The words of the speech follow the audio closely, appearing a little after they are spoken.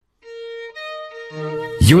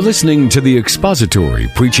You're listening to the expository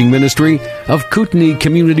preaching ministry of Kootenai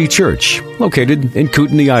Community Church, located in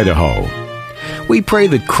Kootenai, Idaho. We pray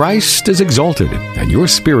that Christ is exalted and your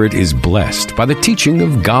spirit is blessed by the teaching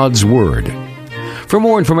of God's Word. For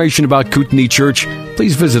more information about Kootenai Church,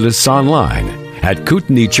 please visit us online at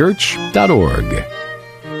kootenaichurch.org.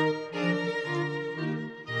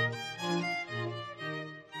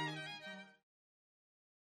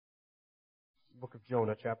 Book of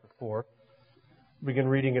Jonah, chapter 4. Begin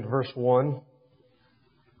reading at verse 1.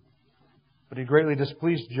 But it greatly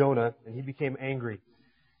displeased Jonah, and he became angry.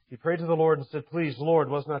 He prayed to the Lord and said, "Please, Lord,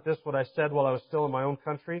 was not this what I said while I was still in my own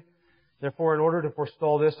country? Therefore, in order to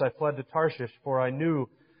forestall this, I fled to Tarshish, for I knew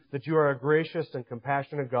that you are a gracious and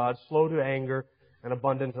compassionate God, slow to anger and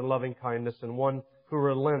abundant in loving kindness, and one who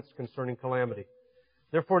relents concerning calamity.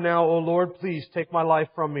 Therefore now, O Lord, please take my life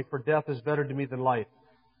from me, for death is better to me than life."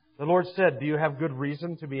 The Lord said, "Do you have good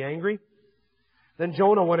reason to be angry?" Then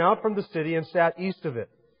Jonah went out from the city and sat east of it.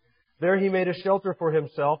 There he made a shelter for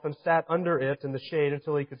himself and sat under it in the shade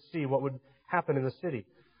until he could see what would happen in the city.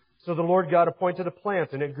 So the Lord God appointed a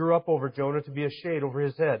plant, and it grew up over Jonah to be a shade over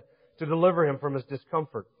his head, to deliver him from his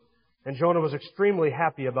discomfort. And Jonah was extremely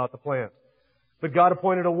happy about the plant. But God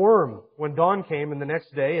appointed a worm when dawn came in the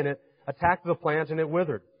next day, and it attacked the plant and it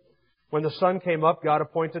withered. When the sun came up, God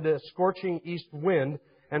appointed a scorching east wind,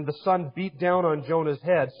 and the sun beat down on Jonah's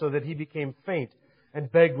head so that he became faint and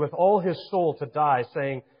begged with all his soul to die,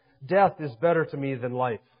 saying, "Death is better to me than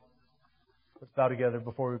life." Let's bow together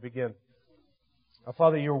before we begin. Our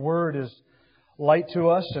Father, your word is light to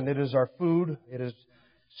us, and it is our food. It is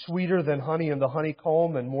sweeter than honey in the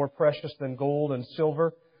honeycomb and more precious than gold and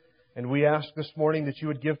silver. And we ask this morning that you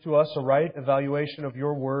would give to us a right evaluation of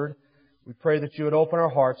your word. We pray that you would open our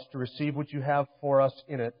hearts to receive what you have for us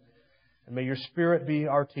in it. And may your Spirit be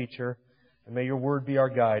our teacher, and may your word be our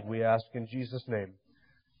guide, we ask in Jesus' name.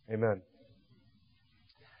 Amen.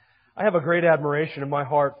 I have a great admiration in my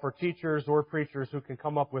heart for teachers or preachers who can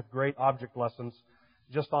come up with great object lessons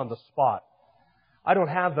just on the spot. I don't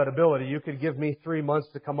have that ability. You could give me 3 months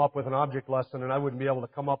to come up with an object lesson, and I wouldn't be able to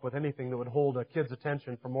come up with anything that would hold a kid's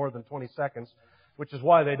attention for more than 20 seconds, which is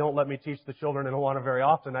why they don't let me teach the children in Awana very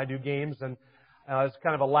often. I do games, and as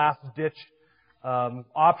kind of a last-ditch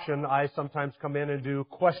option, I sometimes come in and do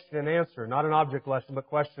question and answer. Not an object lesson, but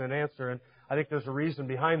question and answer, and I think there's a reason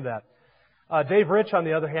behind that. Dave Rich, on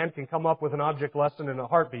the other hand, can come up with an object lesson in a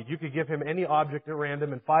heartbeat. You could give him any object at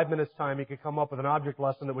random. In 5 minutes' time, he could come up with an object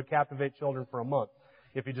lesson that would captivate children for a month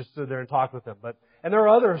if you just stood there and talked with them. And there are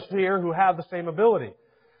others here who have the same ability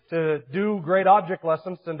to do great object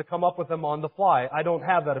lessons and to come up with them on the fly. I don't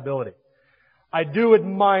have that ability. I do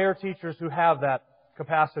admire teachers who have that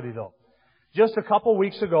capacity, though. Just a couple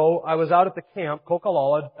weeks ago, I was out at the camp,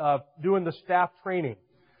 Kokalala, doing the staff training.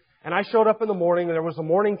 And I showed up in the morning, and there was a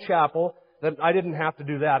morning chapel. That I didn't have to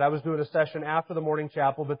do that. I was doing a session after the morning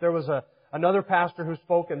chapel, but there was another pastor who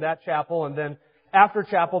spoke in that chapel, and then after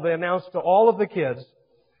chapel, they announced to all of the kids,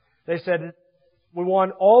 they said, "We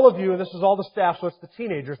want all of you," and this is all the staff, so it's the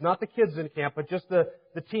teenagers, not the kids in camp, but just the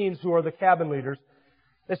teens who are the cabin leaders.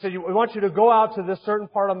 They said, "We want you to go out to this certain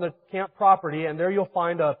part on the camp property, and there you'll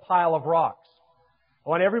find a pile of rocks. I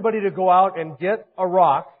want everybody to go out and get a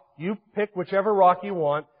rock. You pick whichever rock you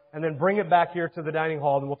want, and then bring it back here to the dining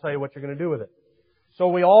hall, and we'll tell you what you're going to do with it." So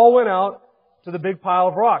we all went out to the big pile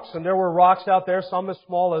of rocks, and there were rocks out there, some as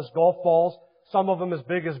small as golf balls, some of them as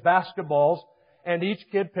big as basketballs, and each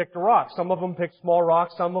kid picked a rock. Some of them picked small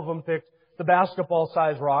rocks, some of them picked the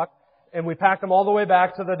basketball-sized rock, and we packed them all the way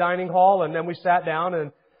back to the dining hall, and then we sat down,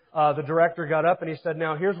 and the director got up, and he said,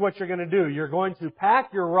 "Now, here's what you're going to do. You're going to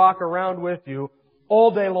pack your rock around with you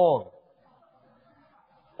all day long,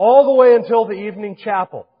 all the way until the evening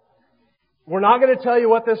chapel. We're not going to tell you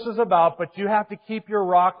what this is about, but you have to keep your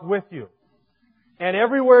rock with you. And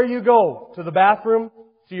everywhere you go, to the bathroom,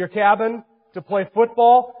 to your cabin, to play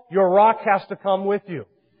football, your rock has to come with you.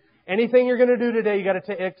 Anything you're going to do today, you got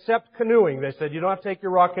to except canoeing." They said, "You don't have to take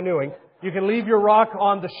your rock canoeing. You can leave your rock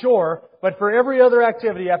on the shore, but for every other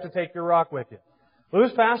activity, you have to take your rock with you." Well,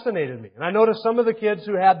 this fascinated me. And I noticed some of the kids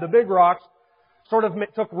who had the big rocks sort of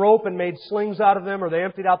took rope and made slings out of them, or they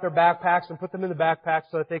emptied out their backpacks and put them in the backpacks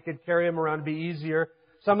so that they could carry them around to be easier.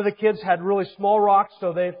 Some of the kids had really small rocks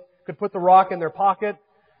so they could put the rock in their pocket.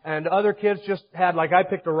 And other kids just had, like I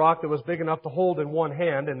picked a rock that was big enough to hold in one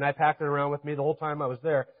hand, and I packed it around with me the whole time I was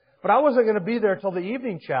there. But I wasn't going to be there till the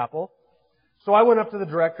evening chapel. So I went up to the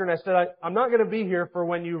director and I said, I'm not going to be here for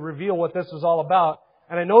when you reveal what this is all about.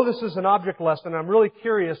 And I know this is an object lesson. I'm really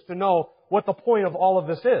curious to know what the point of all of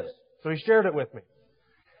this is. So he shared it with me.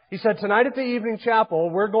 He said, tonight at the evening chapel,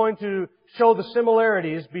 we're going to show the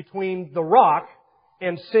similarities between the rock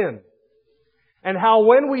and sin. And how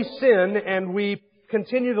when we sin and we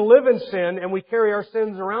continue to live in sin and we carry our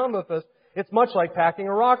sins around with us, it's much like packing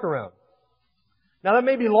a rock around. Now that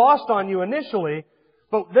may be lost on you initially,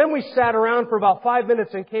 but then we sat around for about 5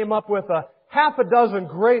 minutes and came up with a half a dozen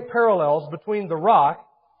great parallels between the rock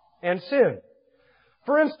and sin.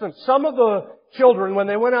 For instance, some of the children, when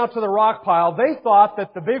they went out to the rock pile, they thought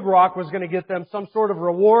that the big rock was going to get them some sort of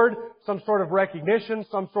reward, some sort of recognition,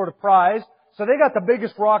 some sort of prize. So they got the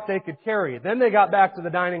biggest rock they could carry. Then they got back to the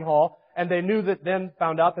dining hall, and they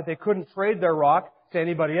found out that they couldn't trade their rock to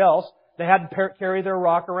anybody else. They had to carry their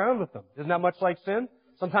rock around with them. Isn't that much like sin?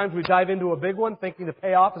 Sometimes we dive into a big one thinking the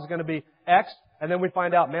payoff is going to be X, and then we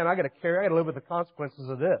find out, man, I got to live with the consequences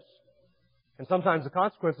of this. And sometimes the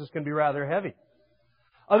consequences can be rather heavy.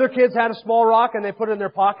 Other kids had a small rock and they put it in their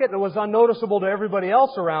pocket and it was unnoticeable to everybody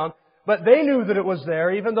else around, but they knew that it was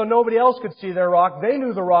there. Even though nobody else could see their rock, they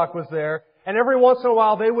knew the rock was there. And every once in a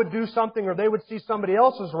while they would do something or they would see somebody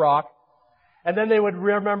else's rock, and then they would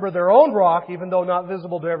remember their own rock, even though not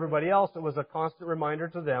visible to everybody else. It was a constant reminder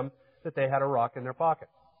to them that they had a rock in their pocket.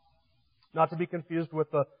 Not to be confused with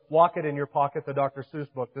the Walk It in Your Pocket, the Dr. Seuss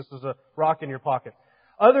book. This is a rock in your pocket.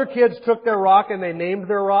 Other kids took their rock and they named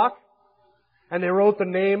their rock. And they wrote the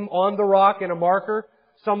name on the rock in a marker.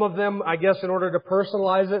 Some of them, I guess, in order to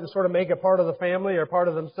personalize it and sort of make it part of the family or part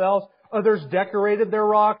of themselves. Others decorated their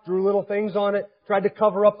rock, drew little things on it, tried to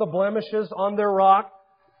cover up the blemishes on their rock,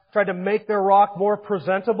 tried to make their rock more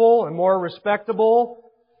presentable and more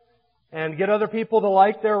respectable, and get other people to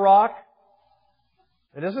like their rock.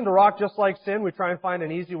 And isn't a rock just like sin? We try and find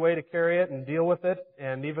an easy way to carry it and deal with it.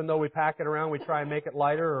 And even though we pack it around, we try and make it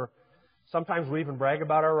lighter, or sometimes we even brag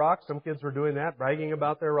about our rocks. Some kids were doing that, bragging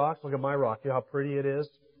about their rocks. Look at my rock. You know how pretty it is?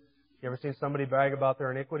 You ever seen somebody brag about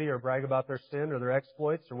their iniquity or brag about their sin or their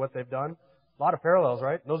exploits or what they've done? A lot of parallels,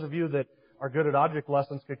 right? Those of you that are good at object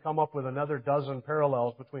lessons could come up with another dozen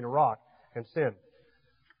parallels between a rock and sin.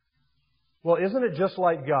 Well, isn't it just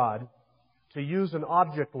like God to use an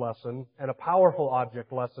object lesson, and a powerful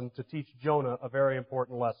object lesson, to teach Jonah a very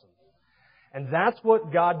important lesson? And that's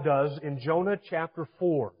what God does in Jonah chapter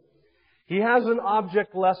 4. He has an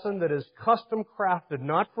object lesson that is custom crafted,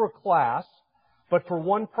 not for a class, but for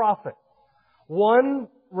one prophet. One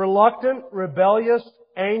reluctant, rebellious,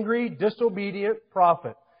 angry, disobedient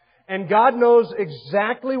prophet. And God knows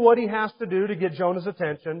exactly what He has to do to get Jonah's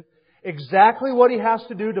attention, exactly what He has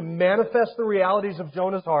to do to manifest the realities of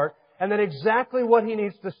Jonah's heart, and then exactly what He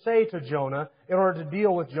needs to say to Jonah in order to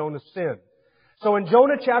deal with Jonah's sin. So in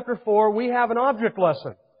Jonah chapter 4, we have an object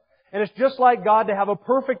lesson. And it's just like God to have a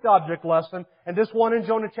perfect object lesson, and this one in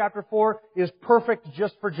Jonah chapter 4 is perfect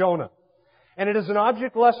just for Jonah. And it is an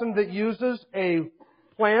object lesson that uses a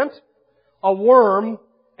plant, a worm,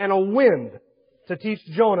 and a wind to teach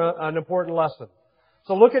Jonah an important lesson.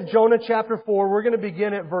 So look at Jonah chapter 4. We're going to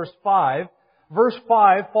begin at verse 5. Verse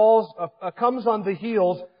 5 comes on the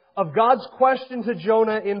heels of God's question to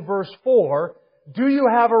Jonah in verse 4, do you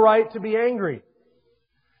have a right to be angry?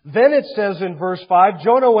 Then it says in verse 5,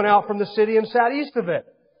 Jonah went out from the city and sat east of it.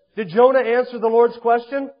 Did Jonah answer the Lord's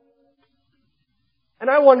question? And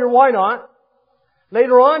I wonder why not.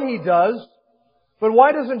 Later on he does. But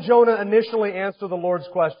why doesn't Jonah initially answer the Lord's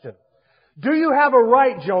question? Do you have a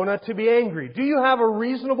right, Jonah, to be angry? Do you have a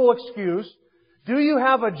reasonable excuse? Do you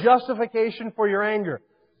have a justification for your anger?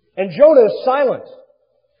 And Jonah is silent.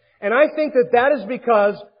 And I think that is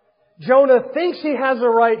because Jonah thinks he has a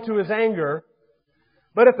right to his anger,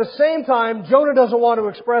 but at the same time, Jonah doesn't want to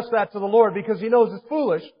express that to the Lord because he knows it's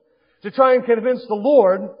foolish to try and convince the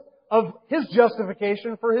Lord of His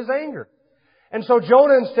justification for his anger. And so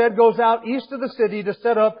Jonah instead goes out east of the city to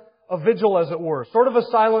set up a vigil, as it were, sort of a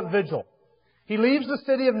silent vigil. He leaves the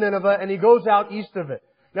city of Nineveh and he goes out east of it.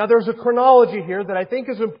 Now there's a chronology here that I think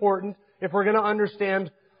is important if we're going to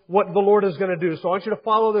understand what the Lord is going to do. So I want you to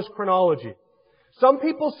follow this chronology. Some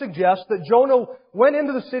people suggest that Jonah went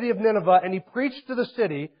into the city of Nineveh and he preached to the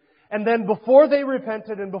city, and then before they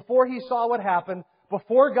repented and before he saw what happened,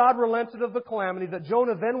 before God relented of the calamity, that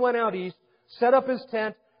Jonah then went out east, set up his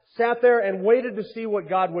tent, sat there and waited to see what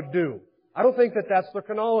God would do. I don't think that that's the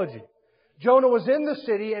chronology. Jonah was in the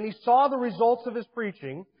city and he saw the results of his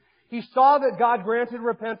preaching. He saw that God granted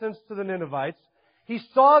repentance to the Ninevites. He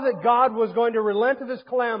saw that God was going to relent of His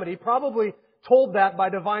calamity, probably told that by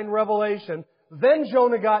divine revelation. Then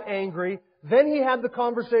Jonah got angry. Then he had the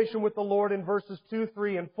conversation with the Lord in verses 2,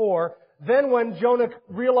 3, and 4. Then when Jonah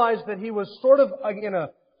realized that he was sort of in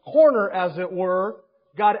a corner, as it were,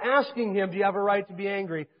 God asking him, do you have a right to be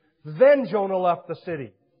angry? Then Jonah left the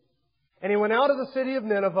city. And he went out of the city of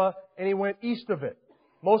Nineveh and he went east of it.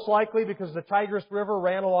 Most likely because the Tigris River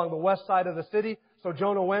ran along the west side of the city. So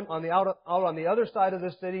Jonah went out on the other side of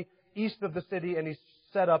the city, east of the city, and he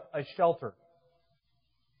set up a shelter.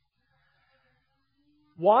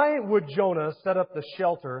 Why would Jonah set up the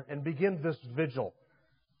shelter and begin this vigil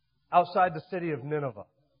outside the city of Nineveh?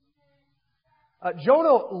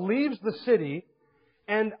 Jonah leaves the city,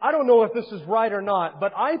 and I don't know if this is right or not,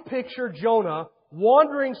 but I picture Jonah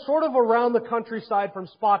wandering sort of around the countryside from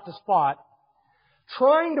spot to spot,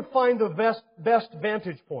 trying to find the best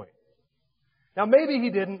vantage point. Now maybe he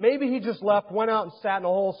didn't. Maybe he just left, went out and sat in a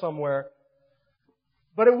hole somewhere.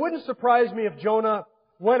 But it wouldn't surprise me if Jonah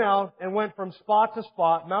went out and went from spot to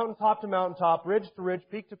spot, mountaintop to mountaintop, ridge to ridge,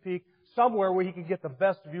 peak to peak, somewhere where he could get the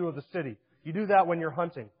best view of the city. You do that when you're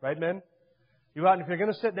hunting, right, men? You go out, and if you're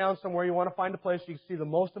going to sit down somewhere, you want to find a place you can see the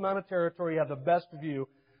most amount of territory, you have the best view.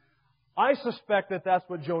 I suspect that that's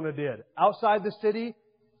what Jonah did. Outside the city,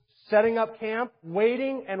 setting up camp,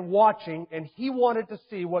 waiting and watching, and he wanted to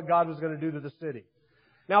see what God was going to do to the city.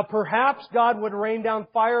 Now, perhaps God would rain down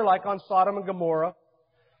fire like on Sodom and Gomorrah.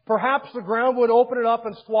 Perhaps the ground would open it up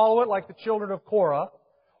and swallow it like the children of Korah.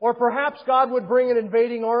 Or perhaps God would bring an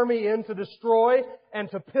invading army in to destroy and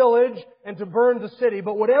to pillage and to burn the city.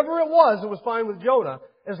 But whatever it was fine with Jonah,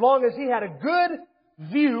 as long as he had a good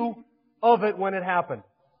view of it when it happened.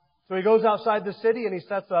 So he goes outside the city and he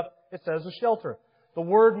sets up, it says, a shelter. The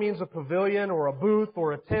word means a pavilion or a booth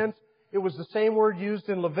or a tent. It was the same word used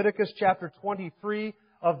in Leviticus chapter 23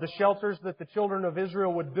 of the shelters that the children of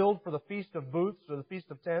Israel would build for the Feast of Booths or the Feast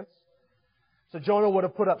of Tents. So Jonah would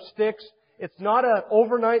have put up sticks. It's not an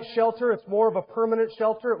overnight shelter. It's more of a permanent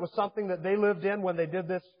shelter. It was something that they lived in when they did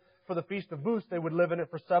this for the Feast of Booths. They would live in it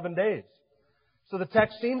for 7 days. So the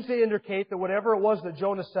text seems to indicate that whatever it was that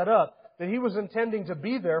Jonah set up, that he was intending to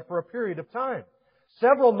be there for a period of time.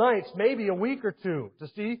 Several nights, maybe a week or two, to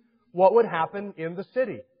see what would happen in the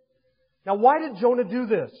city. Now, why did Jonah do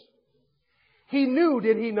this? He knew,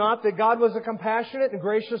 did he not, that God was a compassionate and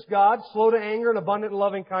gracious God, slow to anger and abundant in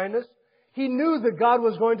loving kindness. He knew that God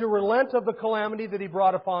was going to relent of the calamity that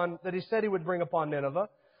he said He would bring upon Nineveh.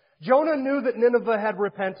 Jonah knew that Nineveh had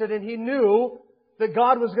repented, and he knew that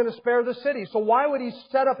God was going to spare the city. So why would he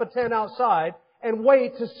set up a tent outside and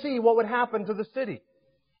wait to see what would happen to the city?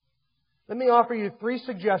 Let me offer you 3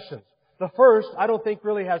 suggestions. The first, I don't think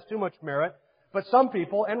really has too much merit, but some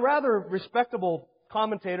people, and rather respectable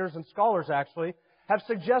commentators and scholars actually, have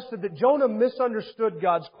suggested that Jonah misunderstood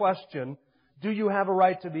God's question, do you have a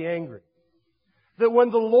right to be angry? That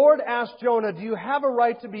when the Lord asked Jonah, do you have a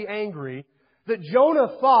right to be angry? That Jonah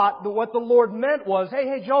thought that what the Lord meant was,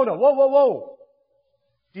 hey, Jonah, whoa.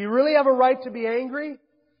 Do you really have a right to be angry?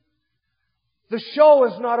 The show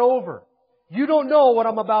is not over. You don't know what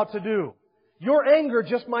I'm about to do. Your anger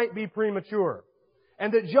just might be premature.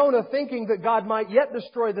 And that Jonah, thinking that God might yet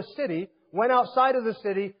destroy the city, went outside of the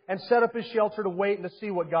city and set up his shelter to wait and to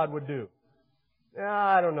see what God would do.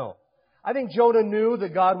 I don't know. I think Jonah knew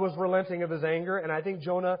that God was relenting of His anger, and I think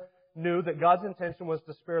Jonah knew that God's intention was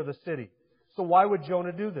to spare the city. So why would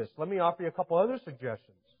Jonah do this? Let me offer you a couple other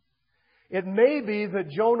suggestions. It may be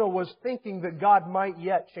that Jonah was thinking that God might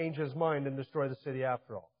yet change His mind and destroy the city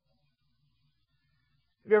after all.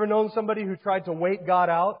 Have you ever known somebody who tried to wait God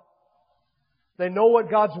out? They know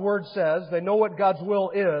what God's Word says, they know what God's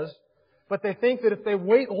will is, but they think that if they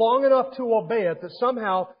wait long enough to obey it, that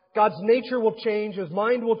somehow God's nature will change, His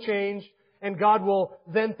mind will change, and God will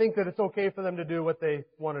then think that it's okay for them to do what they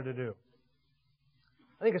wanted to do.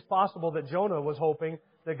 I think it's possible that Jonah was hoping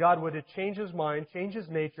that God would change His mind, change His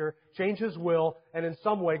nature, change His will, and in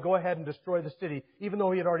some way go ahead and destroy the city, even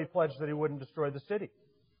though He had already pledged that He wouldn't destroy the city.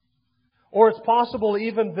 Or it's possible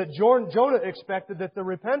even that Jonah expected that the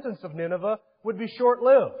repentance of Nineveh would be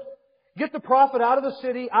short-lived. Get the prophet out of the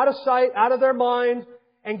city, out of sight, out of their mind,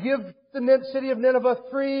 and give the city of Nineveh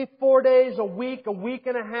 3-4 days, a week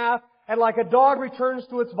and a half, and like a dog returns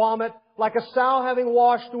to its vomit, like a sow having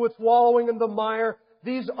washed to its wallowing in the mire,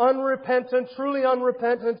 these unrepentant, truly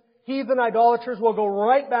unrepentant, heathen idolaters will go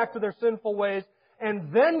right back to their sinful ways,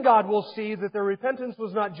 and then God will see that their repentance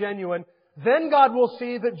was not genuine. Then God will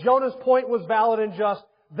see that Jonah's point was valid and just.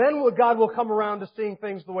 Then God will come around to seeing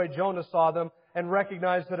things the way Jonah saw them and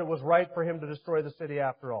recognize that it was right for him to destroy the city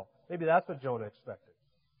after all. Maybe that's what Jonah expected.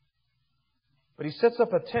 But he sets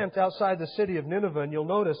up a tent outside the city of Nineveh, and you'll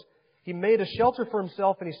notice he made a shelter for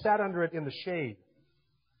himself and he sat under it in the shade.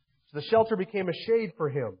 So the shelter became a shade for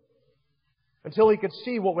him until he could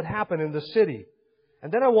see what would happen in the city.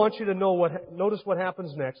 And then I want you to notice what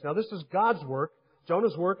happens next. Now this is God's work.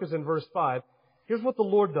 Jonah's work is in verse 5. Here's what the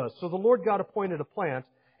Lord does. So the Lord God appointed a plant,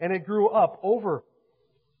 and it grew up over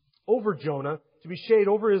Jonah to be shade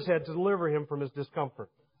over his head to deliver him from his discomfort.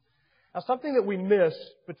 Now, something that we miss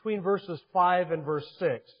between verses 5 and verse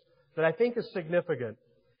 6 that I think is significant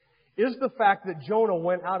is the fact that Jonah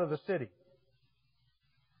went out of the city.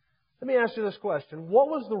 Let me ask you this question. What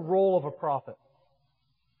was the role of a prophet?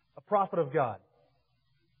 A prophet of God.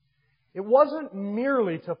 It wasn't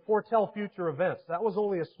merely to foretell future events. That was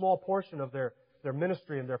only a small portion of their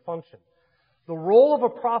ministry and their function. The role of a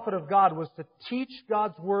prophet of God was to teach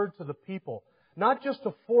God's Word to the people. Not just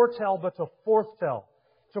to foretell, but to forthtell.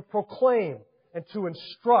 To proclaim and to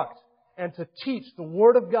instruct and to teach the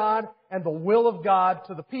Word of God and the will of God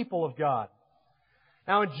to the people of God.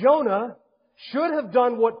 Now, Jonah should have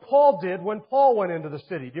done what Paul did when Paul went into the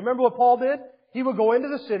city. Do you remember what Paul did? He would go into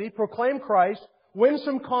the city, proclaim Christ, win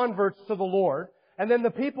some converts to the Lord, and then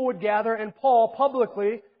the people would gather, and Paul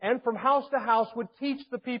publicly and from house to house would teach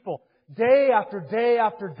the people day after day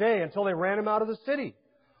after day until they ran him out of the city.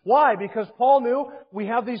 Why? Because Paul knew we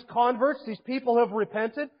have these converts, these people have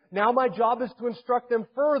repented. Now my job is to instruct them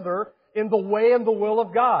further in the way and the will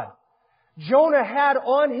of God. Jonah had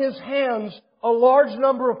on his hands a large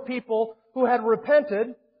number of people who had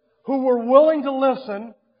repented, who were willing to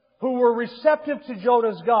listen, who were receptive to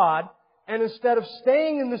Jonah's God, and instead of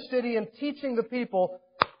staying in the city and teaching the people,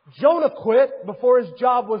 Jonah quit before his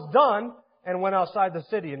job was done and went outside the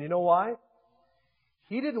city. And you know why?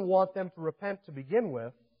 He didn't want them to repent to begin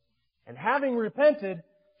with. And having repented,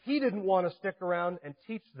 he didn't want to stick around and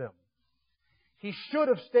teach them. He should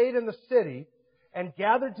have stayed in the city and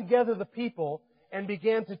gathered together the people and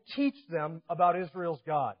began to teach them about Israel's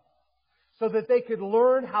God, so that they could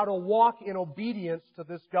learn how to walk in obedience to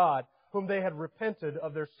this God whom they had repented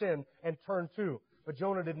of their sin and turned to. But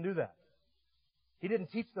Jonah didn't do that. He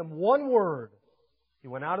didn't teach them one word. He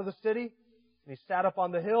went out of the city, and he sat up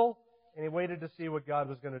on the hill, and he waited to see what God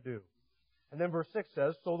was going to do. And then verse 6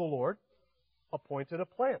 says, so the Lord appointed a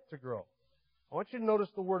plant to grow. I want you to notice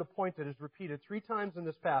the word appointed is repeated 3 times in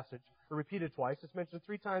this passage, or repeated twice. It's mentioned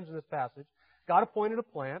 3 times in this passage. God appointed a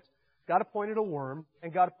plant, God appointed a worm,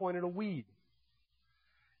 and God appointed a weed.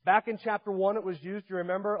 Back in chapter 1, it was used, you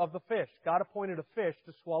remember, of the fish. God appointed a fish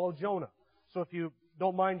to swallow Jonah. So if you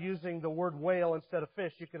don't mind using the word whale instead of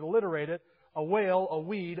fish, you can alliterate it. A whale, a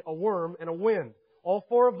weed, a worm, and a wind. All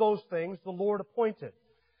 4 of those things the Lord appointed.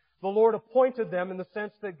 The Lord appointed them in the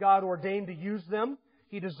sense that God ordained to use them.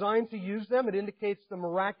 He designed to use them. It indicates the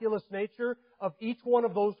miraculous nature of each one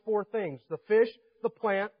of those 4 things. The fish, the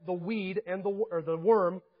plant, the weed, and the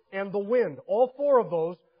worm, and the wind. All 4 of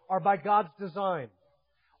those are by God's design.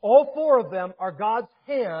 All 4 of them are God's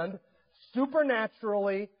hand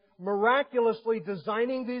supernaturally, miraculously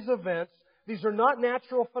designing these events. These are not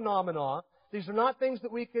natural phenomena. These are not things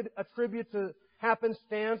that we could attribute to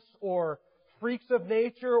happenstance or freaks of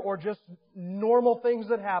nature or just normal things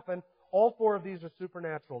that happen. All 4 of these are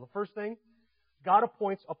supernatural. The first thing, God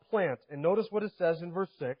appoints a plant. And notice what it says in verse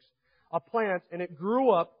 6. A plant, and it grew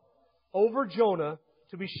up over Jonah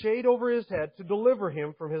to be shade over his head to deliver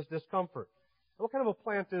him from his discomfort. What kind of a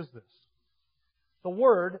plant is this? The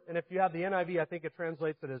word, and if you have the NIV, I think it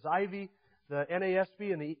translates it as ivy. The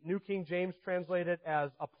NASB and the New King James translate it as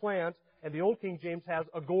a plant, and the Old King James has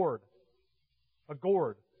a gourd. A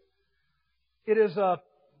gourd. It is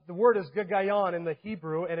the word is gagayon in the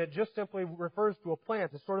Hebrew, and it just simply refers to a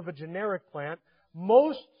plant. It's sort of a generic plant.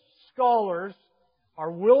 Most scholars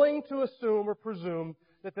are willing to assume or presume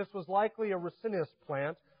that this was likely a ricinus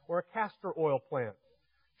plant or a castor oil plant.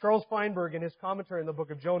 Charles Feinberg, in his commentary in the book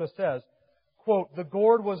of Jonah, says, quote, the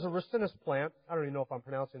gourd was a ricinus plant. I don't even know if I'm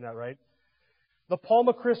pronouncing that right. The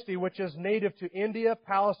Palma Christi, which is native to India,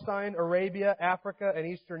 Palestine, Arabia, Africa, and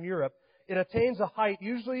Eastern Europe. It attains a height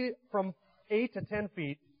usually from 8 to 10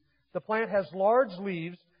 feet. The plant has large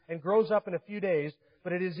leaves and grows up in a few days,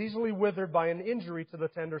 but it is easily withered by an injury to the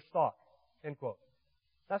tender stalk. End quote.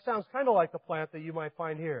 That sounds kind of like the plant that you might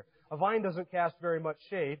find here. A vine doesn't cast very much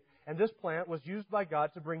shade, and this plant was used by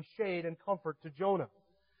God to bring shade and comfort to Jonah.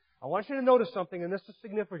 I want you to notice something, and this is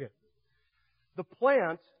significant. The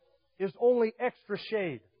plant is only extra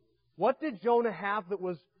shade. What did Jonah have that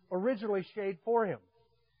was originally shade for him?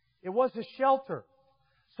 It was his shelter.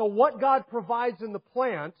 So what God provides in the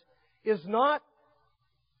plant is not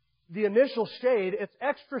the initial shade, it's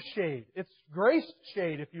extra shade. It's grace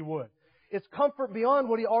shade, if you would. It's comfort beyond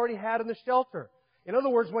what he already had in the shelter. In other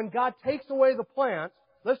words, when God takes away the plant,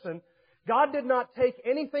 listen, God did not take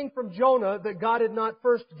anything from Jonah that God had not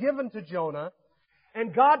first given to Jonah,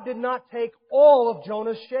 and God did not take all of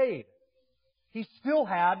Jonah's shade. He still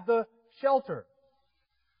had the shelter.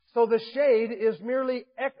 So the shade is merely,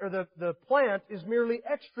 the plant is merely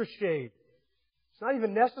extra shade. It's not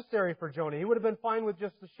even necessary for Jonah. He would have been fine with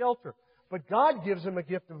just the shelter. But God gives him a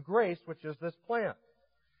gift of grace, which is this plant.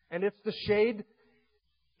 And it's the shade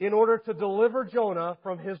in order to deliver Jonah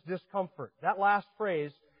from his discomfort. That last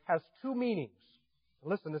phrase has two meanings.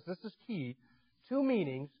 Listen, this is key. Two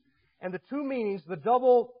meanings. And the two meanings, the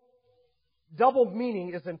double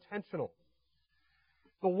meaning is intentional.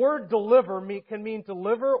 The word deliver can mean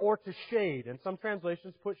deliver or to shade. And some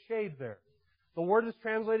translations put shade there. The word that's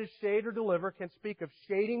translated shade or deliver can speak of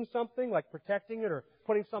shading something, like protecting it or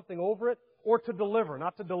putting something over it, or to deliver.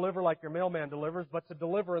 Not to deliver like your mailman delivers, but to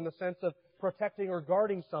deliver in the sense of protecting or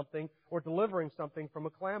guarding something or delivering something from a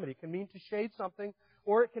calamity. It can mean to shade something,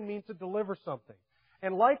 or it can mean to deliver something.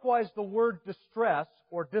 And likewise, the word distress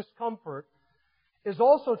or discomfort is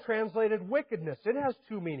also translated wickedness. It has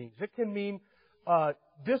two meanings. It can mean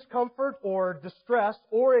discomfort or distress,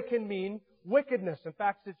 or it can mean wickedness. In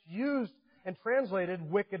fact, it's used and translated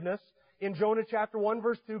wickedness in Jonah chapter 1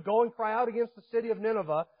 verse 2, go and cry out against the city of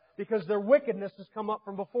Nineveh because their wickedness has come up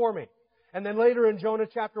from before me. And then later in Jonah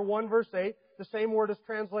chapter 1 verse 8, the same word is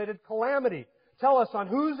translated calamity. Tell us on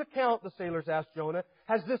whose account, the sailors asked Jonah,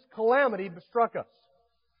 has this calamity struck us?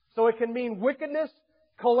 So it can mean wickedness,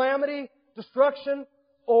 calamity, destruction,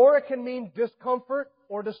 or it can mean discomfort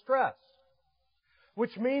or distress.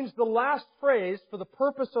 Which means the last phrase for the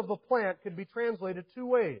purpose of the plant could be translated two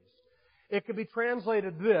ways. It could be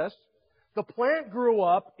translated this: the plant grew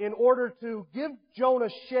up in order to give Jonah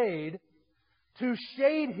shade, to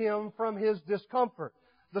shade him from his discomfort.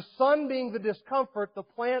 The sun being the discomfort, the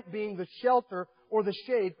plant being the shelter or the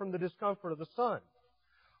shade from the discomfort of the sun.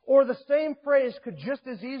 Or the same phrase could just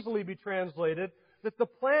as easily be translated that the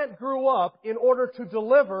plant grew up in order to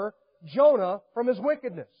deliver Jonah from his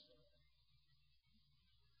wickedness.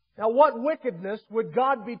 Now, what wickedness would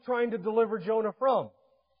God be trying to deliver Jonah from?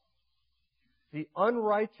 The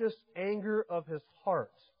unrighteous anger of his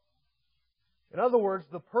heart. In other words,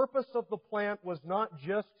 the purpose of the plant was not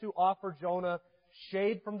just to offer Jonah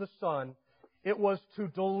shade from the sun. It was to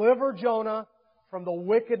deliver Jonah from the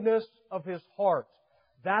wickedness of his heart.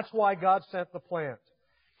 That's why God sent the plant.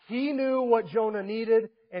 He knew what Jonah needed,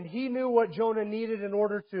 and He knew what Jonah needed in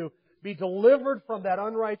order to be delivered from that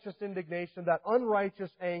unrighteous indignation, that unrighteous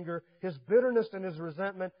anger, his bitterness and his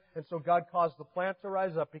resentment. And so God caused the plant to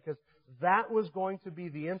rise up because that was going to be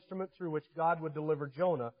the instrument through which God would deliver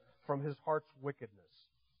Jonah from his heart's wickedness.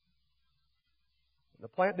 The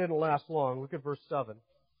plant didn't last long. Look at verse 7.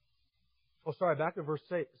 Back to verse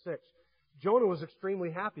 6. Jonah was extremely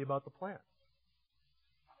happy about the plant.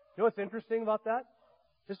 You know what's interesting about that?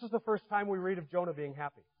 This is the first time we read of Jonah being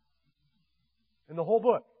happy in the whole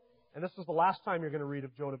book. And this is the last time you're going to read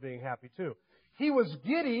of Jonah being happy too. He was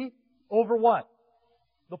giddy over what?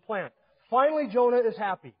 The plant. Finally, Jonah is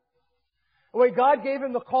happy. When God gave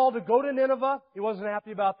him the call to go to Nineveh, he wasn't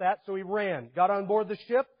happy about that, so he ran. Got on board the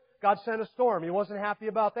ship. God sent a storm. He wasn't happy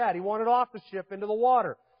about that. He wanted off the ship into the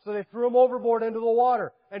water. So they threw him overboard into the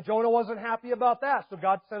water. And Jonah wasn't happy about that. So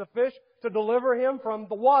God sent a fish to deliver him from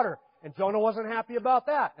the water. And Jonah wasn't happy about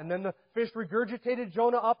that. And then the fish regurgitated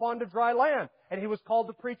Jonah up onto dry land. And he was called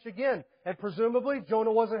to preach again. And presumably,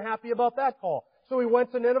 Jonah wasn't happy about that call. So he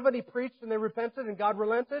went to Nineveh and he preached and they repented and God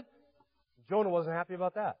relented. Jonah wasn't happy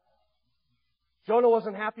about that. Jonah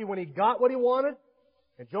wasn't happy when he got what he wanted.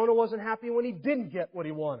 And Jonah wasn't happy when he didn't get what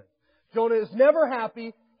he wanted. Jonah is never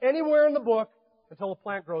happy anywhere in the book until the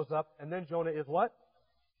plant grows up. And then Jonah is what?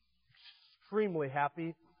 Extremely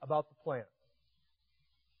happy about the plant.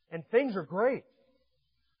 And things are great.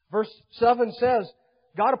 Verse 7 says,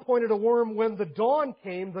 God appointed a worm when the dawn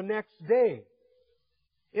came the next day,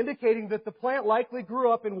 indicating that the plant likely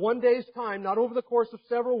grew up in one day's time, not over the course of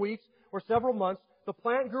several weeks or several months. The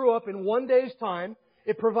plant grew up in one day's time.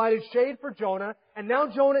 It provided shade for Jonah, and now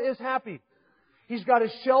Jonah is happy. He's got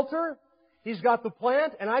his shelter, he's got the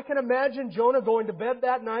plant, and I can imagine Jonah going to bed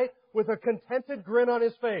that night with a contented grin on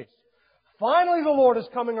his face. Finally, the Lord is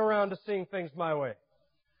coming around to seeing things my way.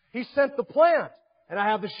 He sent the plant, and I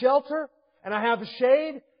have the shelter, and I have the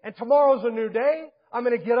shade, and tomorrow's a new day. I'm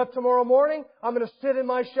going to get up tomorrow morning. I'm going to sit in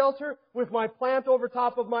my shelter with my plant over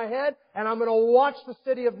top of my head, and I'm going to watch the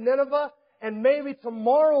city of Nineveh, and maybe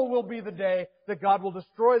tomorrow will be the day that God will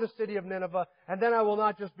destroy the city of Nineveh, and then I will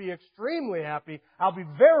not just be extremely happy, I'll be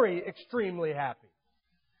very extremely happy.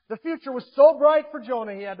 The future was so bright for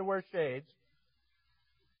Jonah he had to wear shades.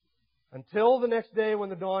 Until the next day when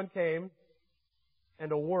the dawn came,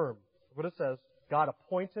 and a worm, what it says, God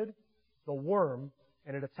appointed the worm,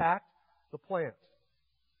 and it attacked the plant.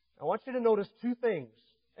 I want you to notice two things,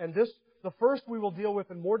 and the first we will deal with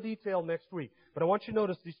in more detail next week, but I want you to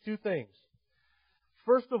notice these two things.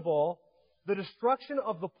 First of all, the destruction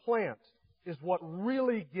of the plant is what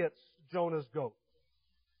really gets Jonah's goat.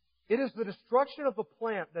 It is the destruction of the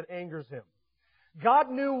plant that angers him. God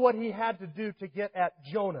knew what He had to do to get at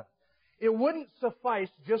Jonah. It wouldn't suffice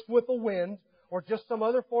just with the wind or just some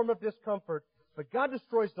other form of discomfort, but God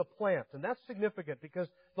destroys the plant. And that's significant because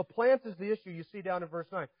the plant is the issue you see down in verse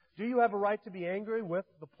 9. Do you have a right to be angry with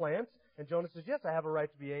the plant? And Jonah says, yes, I have a right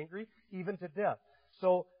to be angry, even to death.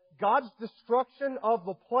 So God's destruction of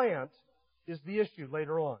the plant is the issue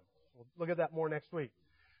later on. We'll look at that more next week.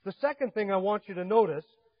 The second thing I want you to notice,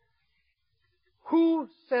 who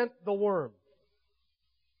sent the worm?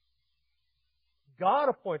 God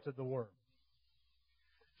appointed the worm.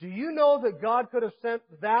 Do you know that God could have sent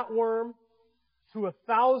that worm to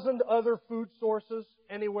 1,000 other food sources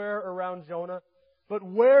anywhere around Jonah? But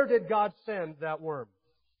where did God send that worm?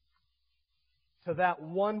 To that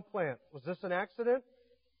one plant. Was this an accident?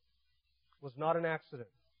 It was not an accident.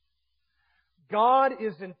 God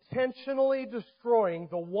is intentionally destroying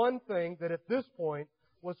the one thing that at this point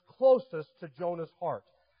was closest to Jonah's heart.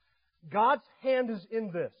 God's hand is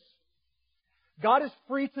in this. God is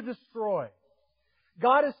free to destroy.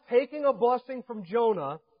 God is taking a blessing from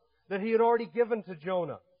Jonah that He had already given to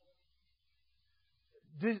Jonah.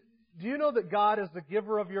 Do you know that God, as the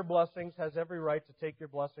giver of your blessings, has every right to take your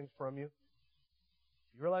blessings from you?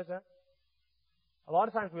 Do you realize that? A lot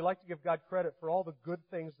of times we like to give God credit for all the good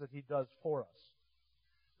things that He does for us.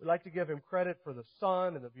 We like to give Him credit for the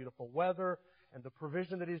sun and the beautiful weather and the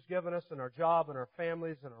provision that He's given us in our job and our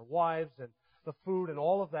families and our wives and the food and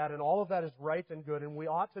all of that. And all of that is right and good, and we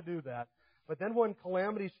ought to do that. But then when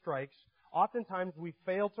calamity strikes, oftentimes we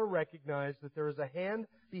fail to recognize that there is a hand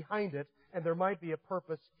behind it and there might be a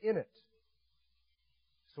purpose in it.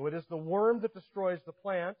 So it is the worm that destroys the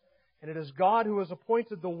plant, and it is God who has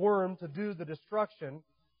appointed the worm to do the destruction.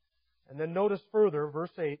 And then notice further,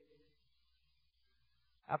 verse 8.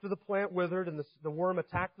 After the plant withered and the worm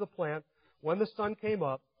attacked the plant, when the sun came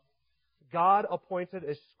up, God appointed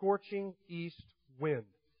a scorching east wind.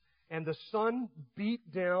 And the sun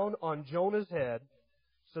beat down on Jonah's head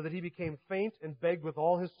so that he became faint and begged with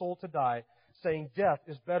all his soul to die, saying, "Death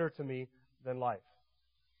is better to me than life."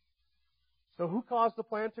 So who caused the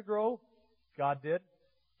plant to grow? God did.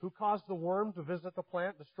 Who caused the worm to visit the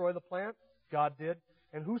plant, destroy the plant? God did.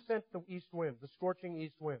 And who sent the east wind, the scorching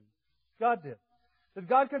east wind? God did. Did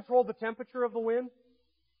God control the temperature of the wind?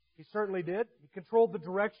 He certainly did. He controlled the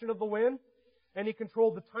direction of the wind, and He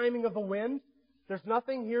controlled the timing of the wind. There's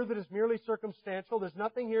nothing here that is merely circumstantial. There's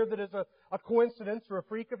nothing here that is a coincidence or a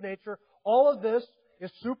freak of nature. All of this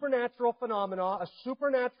is supernatural phenomena, a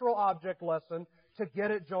supernatural object lesson to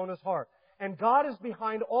get at Jonah's heart. And God is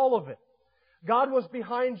behind all of it. God was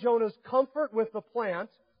behind Jonah's comfort with the plant.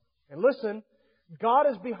 And listen, God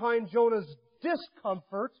is behind Jonah's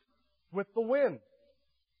discomfort with the wind.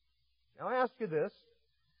 Now I ask you this.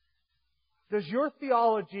 Does your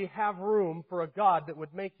theology have room for a God that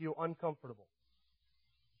would make you uncomfortable?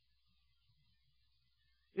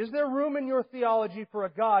 Is there room in your theology for a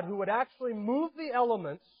God who would actually move the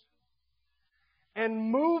elements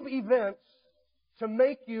and move events to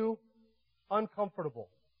make you uncomfortable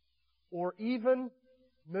or even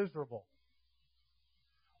miserable?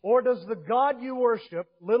 Or does the God you worship,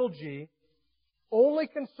 little g, only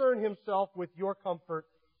concern Himself with your comfort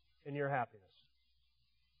and your happiness?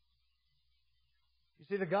 You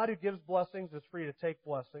see, the God who gives blessings is free to take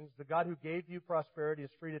blessings. The God who gave you prosperity is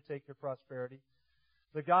free to take your prosperity.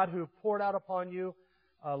 The God who poured out upon you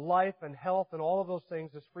life and health and all of those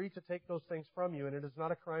things is free to take those things from you, and it is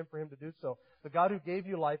not a crime for Him to do so. The God who gave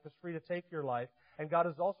you life is free to take your life, and God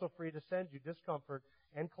is also free to send you discomfort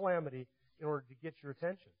and calamity in order to get your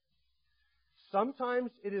attention.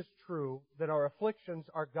 Sometimes it is true that our afflictions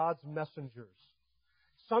are God's messengers.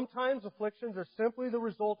 Sometimes afflictions are simply the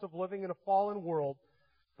result of living in a fallen world,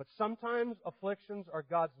 but sometimes afflictions are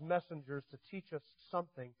God's messengers to teach us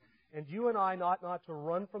something. And you and I ought not to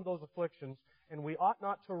run from those afflictions, and we ought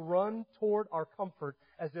not to run toward our comfort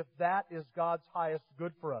as if that is God's highest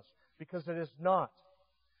good for us, because it is not.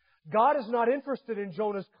 God is not interested in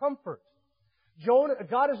Jonah's comfort.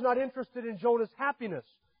 God is not interested in Jonah's happiness.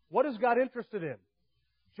 What is God interested in?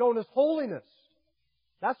 Jonah's holiness.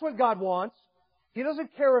 That's what God wants. He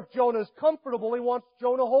doesn't care if Jonah is comfortable. He wants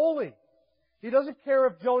Jonah holy. He doesn't care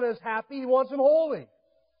if Jonah is happy. He wants him holy.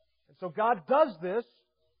 And so God does this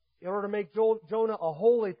in order to make Jonah a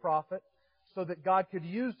holy prophet so that God could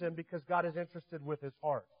use him because God is interested with his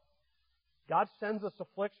heart. God sends us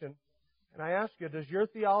affliction. And I ask you, does your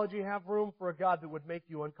theology have room for a God that would make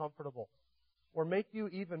you uncomfortable or make you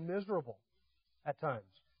even miserable at times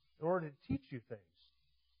in order to teach you things,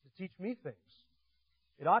 to teach me things?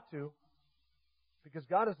 It ought to, because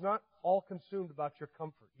God is not all consumed about your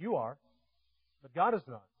comfort. You are, but God is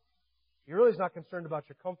not. He really is not concerned about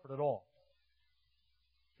your comfort at all.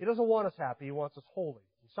 He doesn't want us happy. He wants us holy.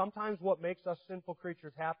 And sometimes what makes us sinful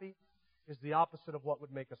creatures happy is the opposite of what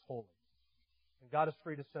would make us holy. And God is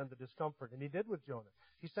free to send the discomfort. And He did with Jonah.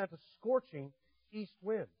 He sent a scorching east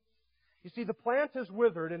wind. You see, the plant is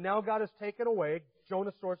withered, and now God has taken away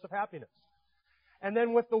Jonah's source of happiness. And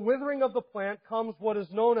then with the withering of the plant comes what is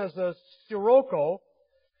known as a sirocco.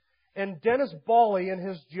 And Dennis Bawley, in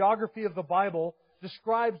his Geography of the Bible,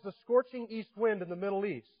 describes the scorching east wind in the Middle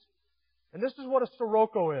East. And this is what a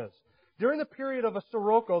sirocco is. During the period of a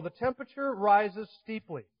sirocco, the temperature rises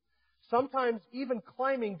steeply, sometimes even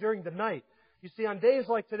climbing during the night. You see, on days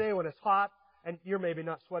like today when it's hot, and you're maybe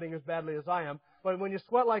not sweating as badly as I am, but when you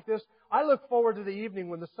sweat like this, I look forward to the evening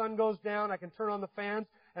when the sun goes down, I can turn on the fans,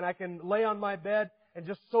 and I can lay on my bed and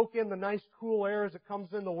just soak in the nice cool air as it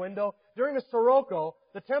comes in the window. During a sirocco,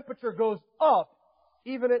 the temperature goes up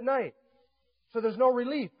even at night. So there's no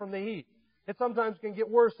relief from the heat. It sometimes can get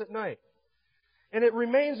worse at night. And it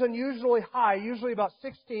remains unusually high, usually about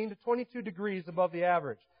 16 to 22 degrees above the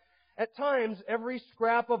average. At times, every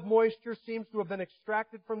scrap of moisture seems to have been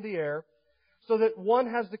extracted from the air, so that one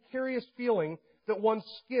has the curious feeling that one's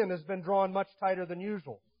skin has been drawn much tighter than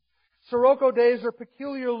usual. Sirocco days are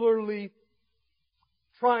peculiarly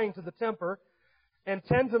trying to the temper and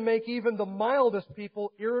tend to make even the mildest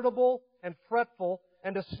people irritable and fretful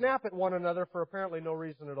and to snap at one another for apparently no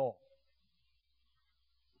reason at all.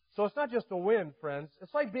 So it's not just a wind, friends.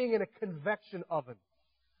 It's like being in a convection oven.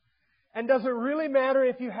 And does it really matter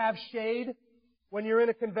if you have shade when you're in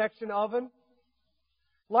a convection oven?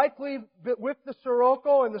 Likely, with the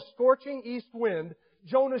sirocco and the scorching east wind,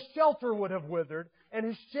 Jonah's shelter would have withered, and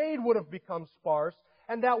his shade would have become sparse,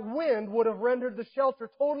 and that wind would have rendered the shelter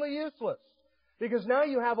totally useless. Because now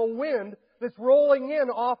you have a wind that's rolling in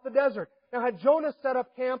off the desert. Now, had Jonah set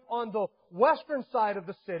up camp on the western side of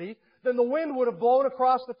the city, then the wind would have blown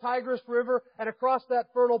across the Tigris River and across that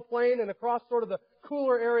fertile plain and across sort of the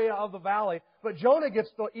cooler area of the valley. But Jonah gets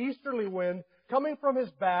the easterly wind coming from his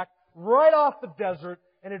back right off the desert,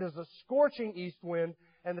 and it is a scorching east wind.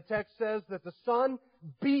 And the text says that the sun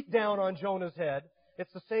beat down on Jonah's head.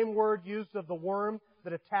 It's the same word used of the worm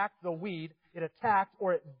that attacked the weed. It attacked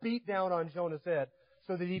or it beat down on Jonah's head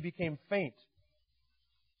so that he became faint.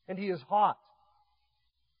 And he is hot.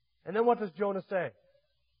 And then what does Jonah say? It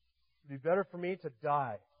would be better for me to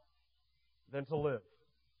die than to live.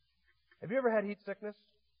 Have you ever had heat sickness?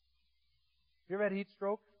 Have you ever had heat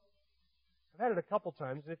stroke? I've had it a couple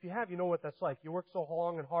times, and if you have, you know what that's like. You work so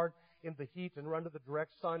long and hard in the heat and under the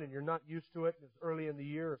direct sun, and you're not used to it, and it's early in the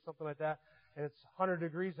year or something like that, and it's 100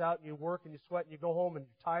 degrees out, and you work and you sweat, and you go home and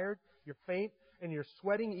you're tired, you're faint, and you're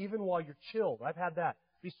sweating even while you're chilled. I've had that.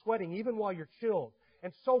 Be sweating even while you're chilled.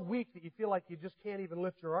 And so weak that you feel like you just can't even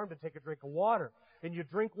lift your arm to take a drink of water. And you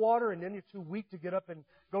drink water, and then you're too weak to get up and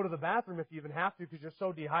go to the bathroom if you even have to because you're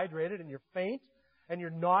so dehydrated, and you're faint, and you're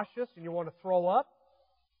nauseous, and you want to throw up.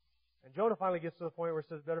 And Jonah finally gets to the point where it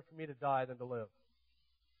says, better for me to die than to live.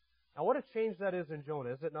 Now, what a change that is in Jonah,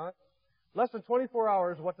 is it not? Less than 24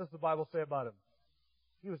 hours, what does the Bible say about him?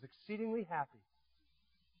 He was exceedingly happy.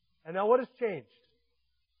 And now what has changed?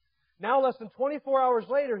 Now, less than 24 hours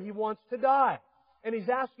later, he wants to die. And he's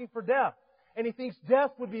asking for death. And he thinks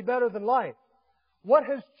death would be better than life. What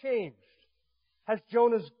has changed? Has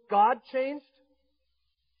Jonah's God changed?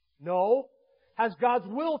 No. Has God's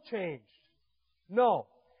will changed? No.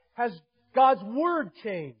 Has God's Word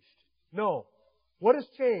changed? No. What has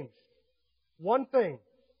changed? One thing.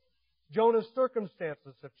 Jonah's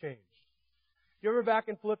circumstances have changed. You remember back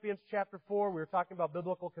in Philippians chapter 4, we were talking about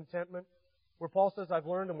biblical contentment, where Paul says, I've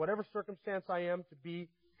learned in whatever circumstance I am to be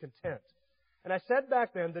content. And I said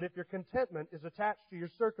back then that if your contentment is attached to your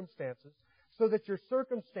circumstances, so that your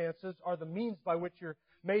circumstances are the means by which you're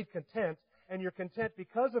made content, and you're content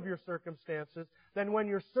because of your circumstances, then when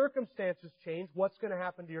your circumstances change, what's going to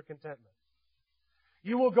happen to your contentment?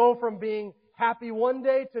 You will go from being happy one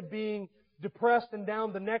day to being depressed and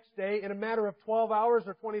down the next day in a matter of 12 hours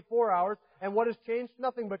or 24 hours. And what has changed?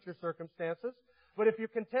 Nothing but your circumstances. But if your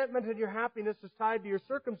contentment and your happiness is tied to your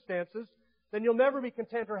circumstances, then you'll never be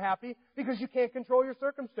content or happy because you can't control your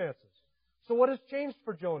circumstances. So what has changed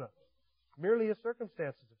for Jonah? Merely his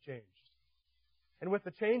circumstances have changed. And with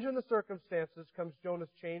the change in the circumstances comes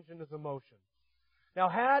Jonah's change in his emotion. Now,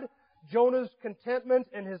 had Jonah's contentment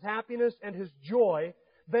and his happiness and his joy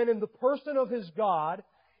been in the person of his God,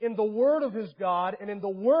 in the Word of his God, and in the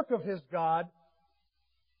work of his God,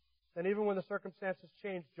 then even when the circumstances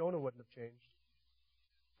changed, Jonah wouldn't have changed.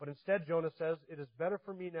 But instead, Jonah says, it is better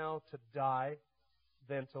for me now to die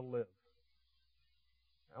than to live.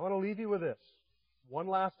 I want to leave you with this. One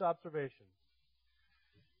last observation.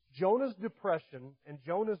 Jonah's depression and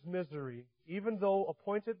Jonah's misery, even though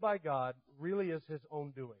appointed by God, really is his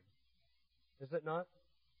own doing. Is it not?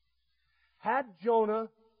 Had Jonah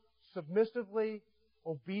submissively,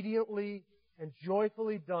 obediently, and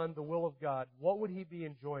joyfully done the will of God, what would he be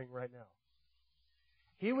enjoying right now?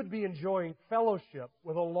 He would be enjoying fellowship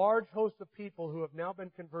with a large host of people who have now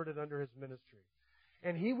been converted under his ministry.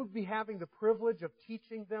 And he would be having the privilege of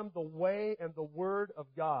teaching them the way and the Word of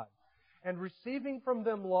God, and receiving from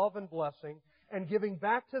them love and blessing, and giving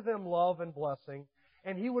back to them love and blessing,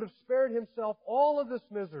 and he would have spared himself all of this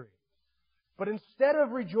misery. But instead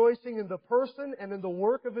of rejoicing in the person and in the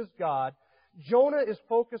work of his God, Jonah is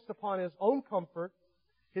focused upon his own comfort,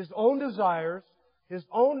 his own desires, his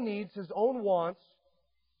own needs, his own wants,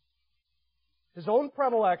 his own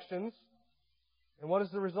predilections. And what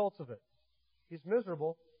is the result of it? He's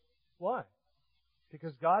miserable. Why?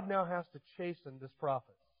 Because God now has to chasten this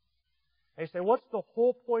prophet. And you say, what's the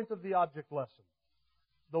whole point of the object lesson?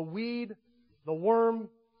 The weed, the worm,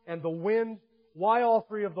 and the wind. Why all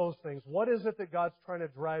three of those things? What is it that God's trying to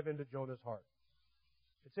drive into Jonah's heart?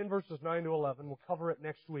 It's in verses 9 to 11. We'll cover it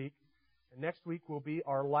next week. And next week will be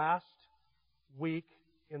our last week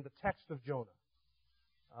in the text of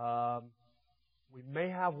Jonah. We may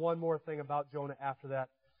have one more thing about Jonah after that,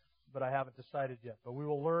 but I haven't decided yet. But we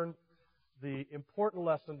will learn the important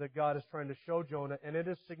lesson that God is trying to show Jonah, and it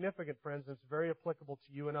is significant, friends, and it's very applicable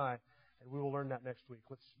to you and I, and we will learn that next week.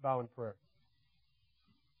 Let's bow in prayer.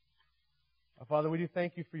 Father, we do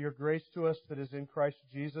thank you for your grace to us that is in Christ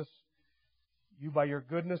Jesus. You, by your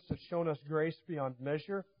goodness, have shown us grace beyond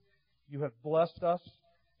measure. You have blessed us,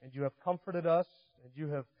 and you have comforted us, and you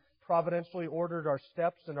have providentially ordered our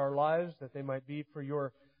steps and our lives that they might be for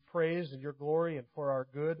your praise and your glory and for our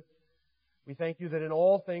good. We thank you that in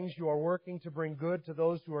all things you are working to bring good to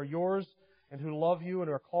those who are yours and who love you and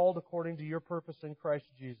are called according to your purpose in Christ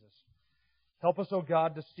Jesus. Help us, O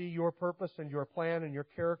God, to see your purpose and your plan and your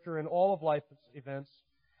character in all of life's events,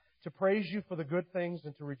 to praise you for the good things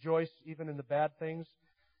and to rejoice even in the bad things,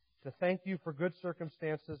 to thank you for good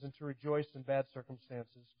circumstances and to rejoice in bad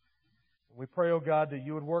circumstances. And we pray, O God, that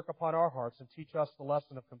you would work upon our hearts and teach us the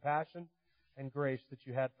lesson of compassion and grace that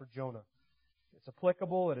you had for Jonah. It's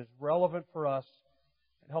applicable, it is relevant for us,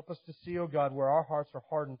 and help us to see, O God, where our hearts are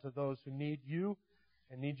hardened to those who need you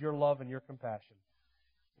and need your love and your compassion.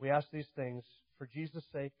 We ask these things for Jesus'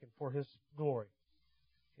 sake and for His glory.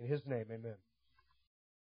 In His name, amen.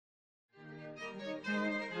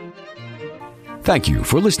 Thank you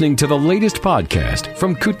for listening to the latest podcast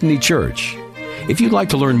from Kootenai Church. If you'd like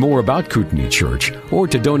to learn more about Kootenai Church or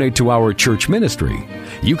to donate to our church ministry,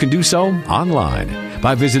 you can do so online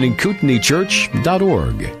by visiting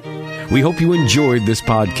kootenaichurch.org. We hope you enjoyed this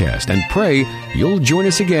podcast and pray you'll join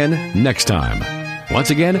us again next time. Once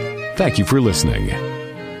again, thank you for listening.